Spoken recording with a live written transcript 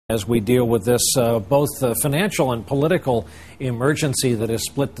As we deal with this, both financial and political emergency that has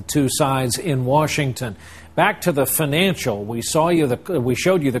split the two sides in Washington. Back to the financial, we showed you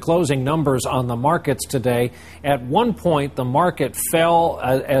the closing numbers on the markets today. At one point, the market fell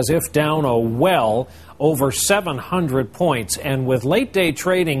as if down a well, over 700 points. And with late-day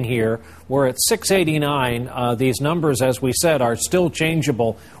trading here, we're at 689. These numbers, as we said, are still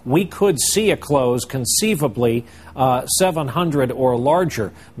changeable. We could see a close, conceivably, 700 or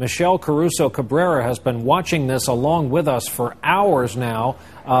larger. Michelle Caruso Cabrera has been watching this along with us for hours now.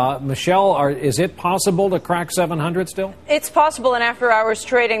 Michelle, is it possible to crack 700 still? It's possible in after-hours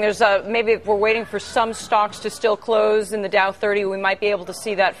trading. There's maybe we're waiting for some stocks to still close in the Dow 30. We might be able to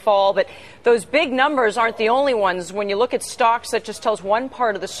see that fall, but those big numbers aren't the only ones. When you look at stocks, that just tells one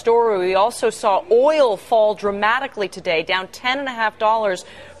part of the story. We also saw oil fall dramatically today, down $10.50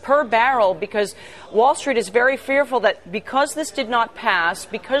 per barrel, because Wall Street is very fearful that because this did not pass,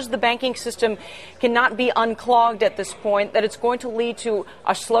 because the banking system cannot be unclogged at this point, that it's going to lead to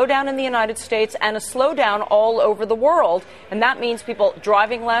a slowdown in the United States and a slowdown all over the world. And that means people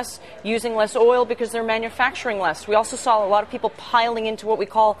driving less, using less oil because they're manufacturing less. We also saw a lot of people piling into what we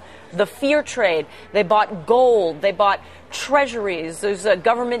call the fear trade. They bought gold, they bought treasuries, there's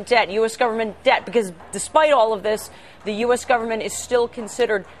government debt, U.S. government debt, because despite all of this, the U.S. government is still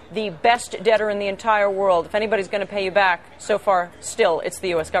considered the best debtor in the entire world. If anybody's going to pay you back, so far, still, it's the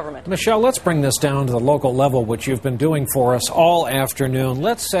U.S. government. Michelle, let's bring this down to the local level, which you've been doing for us all afternoon.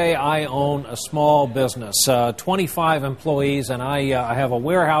 Let's say I own a small business, 25 employees, and I have a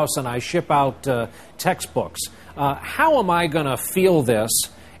warehouse and I ship out textbooks. How am I going to feel this,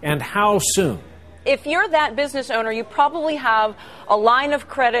 and how soon? If you're that business owner, you probably have a line of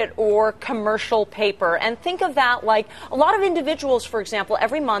credit or commercial paper. And think of that like a lot of individuals, for example,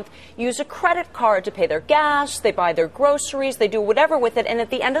 every month use a credit card to pay their gas, they buy their groceries, they do whatever with it, and at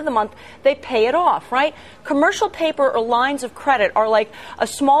the end of the month, they pay it off, right? Commercial paper or lines of credit are like a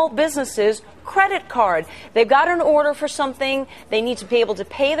small business's credit card. They've got an order for something, they need to be able to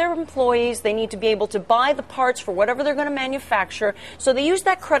pay their employees, they need to be able to buy the parts for whatever they're going to manufacture, so they use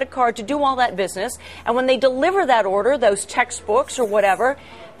that credit card to do all that business, and when they deliver that order, those textbooks or whatever,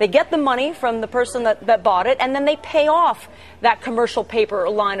 they get the money from the person that bought it, and then they pay off that commercial paper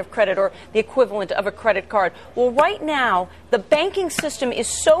or line of credit or the equivalent of a credit card. Well, right now, the banking system is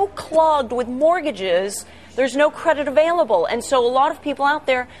so clogged with mortgages, there's no credit available. And so a lot of people out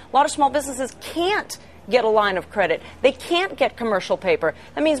there, a lot of small businesses can't get a line of credit. They can't get commercial paper.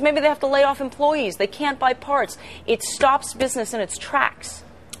 That means maybe they have to lay off employees. They can't buy parts. It stops business in its tracks.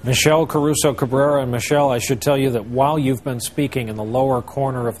 Michelle Caruso Cabrera. And Michelle, I should tell you that while you've been speaking, in the lower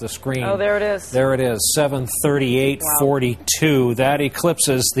corner of the screen, oh, there it is. There it is, 738.42. Wow. That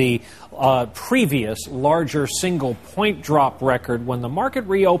eclipses the previous larger single point drop record when the market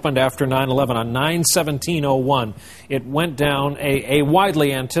reopened after 9/11 on 9/17/01. It went down a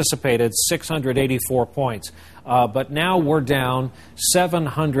widely anticipated 684 points. But now we're down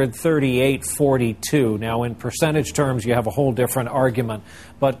 738.42. Now, in percentage terms, you have a whole different argument.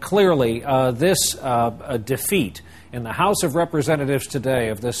 But clearly, this defeat in the House of Representatives today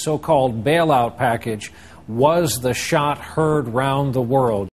of this so-called bailout package was the shot heard round the world.